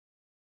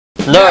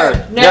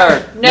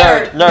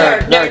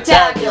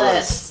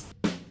Nerdtabulous.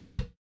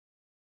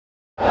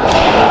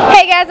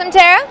 Hey guys, I'm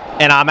Tara.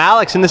 And I'm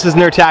Alex, and this is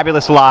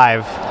Nerdtabulous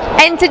Live.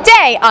 And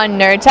today on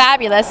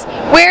Nerdtabulous,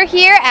 we're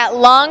here at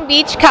Long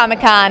Beach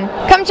Comic-Con.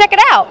 Come check it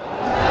out.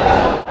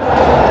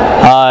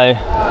 Hi,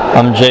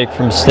 I'm Jake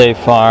from State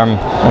Farm,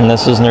 and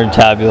this is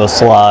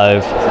Nerdtabulous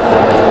Live.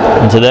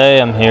 And today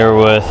I'm here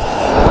with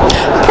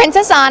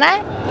Princess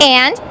Anna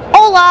and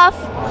Olaf.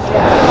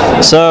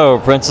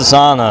 So, Princess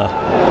Anna,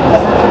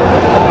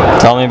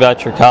 tell me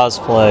about your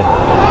cosplay.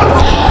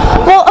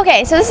 Well,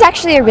 okay, so this is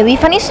actually a really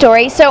funny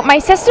story. So my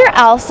sister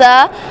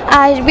Elsa,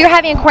 we were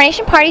having a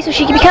coronation party so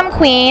she could become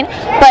queen,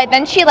 but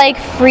then she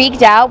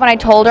freaked out when I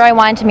told her I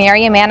wanted to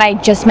marry a man I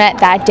just met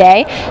that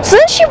day. So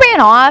then she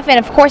ran off, and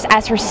of course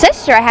as her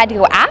sister I had to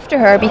go after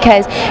her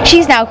because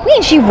she's now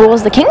queen, she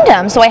rules the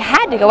kingdom, so I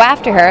had to go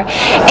after her.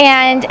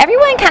 And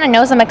everyone kind of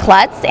knows I'm a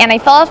klutz, and I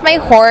fell off my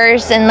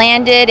horse and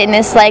landed in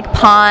this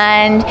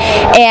pond,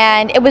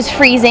 and it was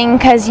freezing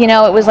because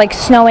it was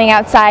snowing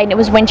outside and it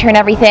was winter and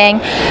everything.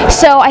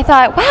 So I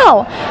thought,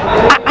 wow,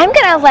 I'm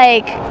gonna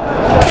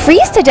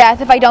freeze to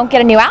death if I don't get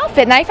a new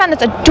outfit. And I found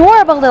this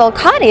adorable little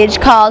cottage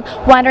called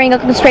Wandering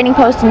Oak Trading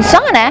Post and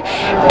Sauna,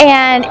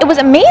 and it was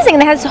amazing.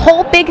 And it has this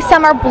whole big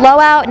summer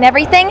blowout and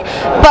everything,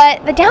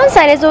 but the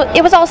downside is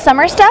it was all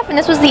summer stuff, and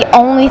this was the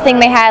only thing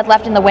they had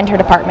left in the winter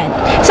department.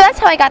 So that's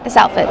how I got this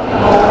outfit.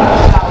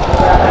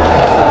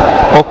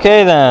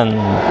 Okay then,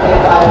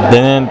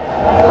 didn't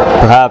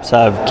perhaps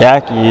have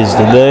khakis,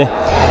 did they?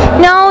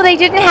 No, they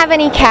didn't have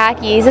any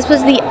khakis. This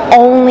was the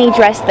only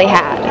dress they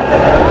had.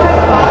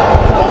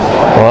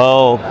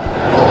 Well,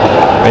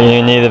 are you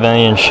in need of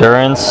any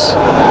insurance?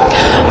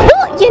 Well,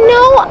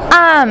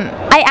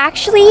 I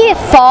actually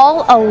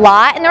fall a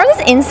lot, and there was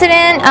this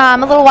incident a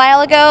little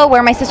while ago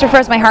where my sister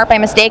froze my heart by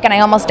mistake and I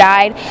almost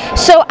died.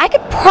 So I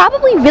could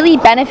probably really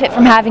benefit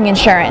from having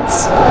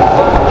insurance.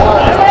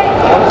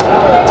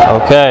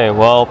 Okay,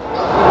 well,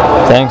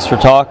 thanks for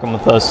talking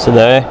with us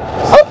today.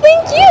 Oh,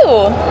 thank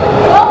you!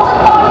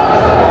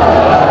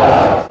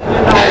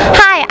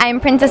 Hi, I'm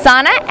Princess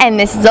Anna, and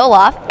this is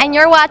Olaf, and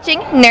you're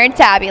watching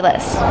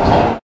Nerdtabulous.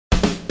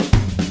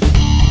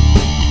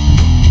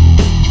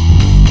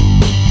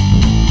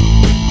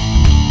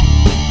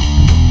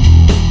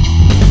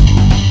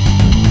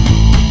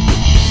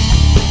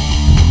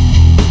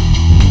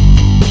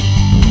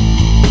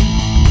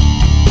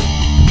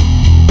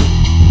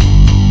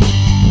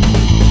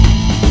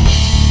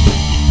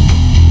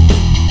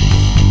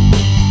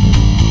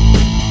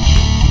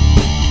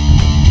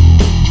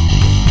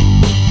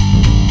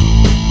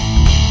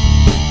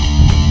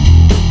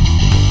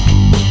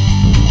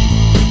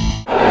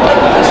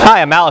 Hi,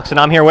 I'm Alex, and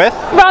I'm here with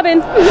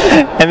Robin.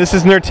 And this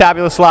is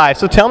Nerdtabulous Live.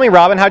 So tell me,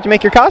 Robin, how'd you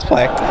make your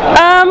cosplay?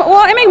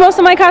 Well, I make most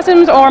of my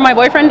costumes, or my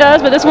boyfriend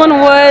does, but this one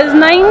was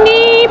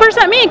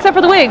 90% me, except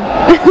for the wig.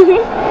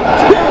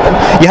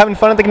 You having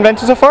fun at the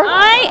convention so far?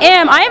 I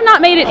am. I have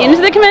not made it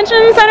into the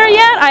convention center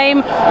yet.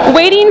 I'm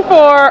waiting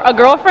for a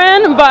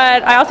girlfriend,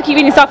 but I also keep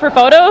getting stuff for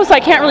photos, so I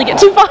can't really get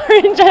too far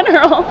in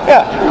general.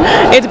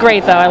 Yeah. It's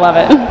great, though. I love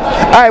it.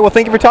 All right, well,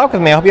 thank you for talking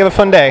with me. I hope you have a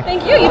fun day.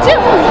 Thank you. You too.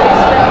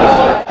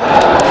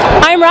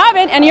 I'm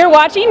Robin, and you're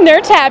watching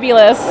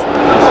Nerdtabulous.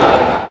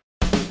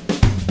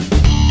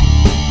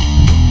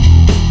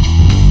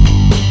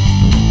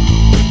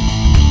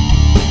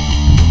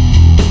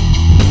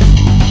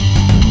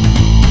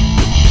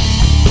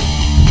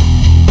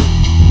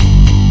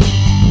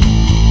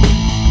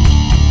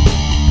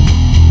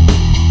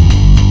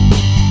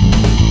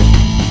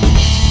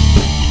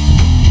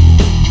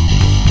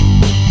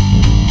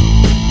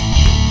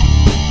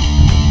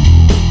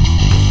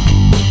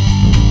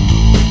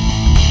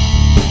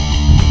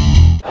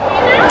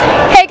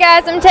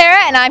 Guys, I'm Tara,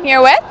 and I'm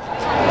here with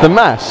The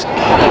Mask.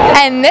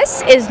 And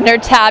this is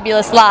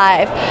Nerdtabulous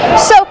Live.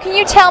 So, can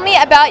you tell me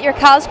about your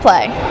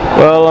cosplay?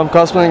 Well, I'm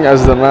cosplaying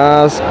as The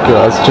Mask,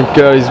 as Jim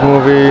Carrey's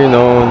movie,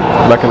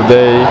 back in the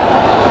day.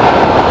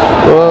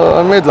 Well,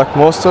 I made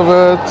most of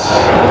it,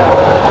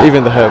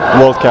 even the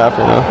World Cap,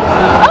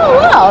 Oh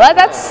wow,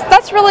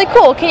 that's really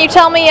cool. Can you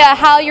tell me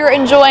how you're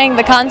enjoying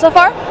the con so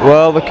far?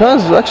 Well, the con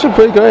is actually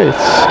pretty great.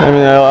 I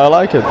mean, I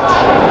like it.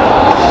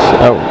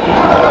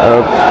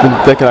 I've been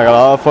taking a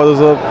lot of photos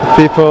of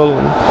people.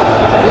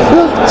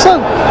 It's fun.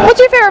 What's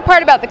your favorite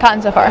part about the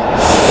con so far?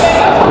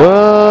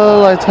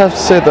 Well, I'd have to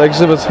say the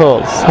exhibit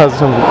hall has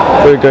some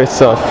very great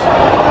stuff.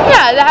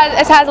 Yeah,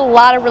 it has a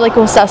lot of really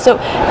cool stuff. So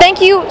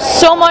thank you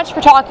so much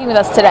for talking with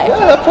us today.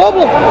 Yeah, no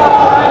problem.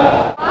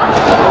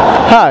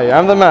 Hi,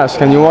 I'm The Mask,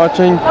 and you're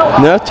watching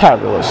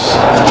Nerdtabulous.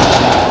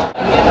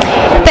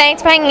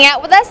 Thanks for hanging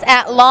out with us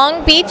at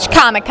Long Beach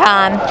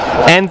Comic-Con.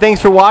 And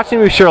thanks for watching.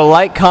 Be sure to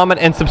like,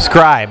 comment, and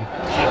subscribe.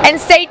 And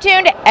stay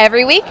tuned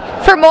every week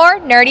for more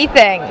nerdy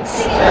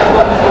things.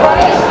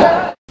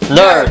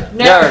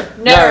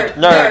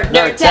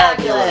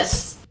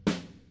 Nerdtabulous.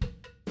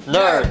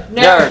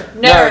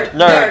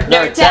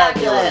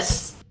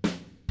 Nerdtabulous.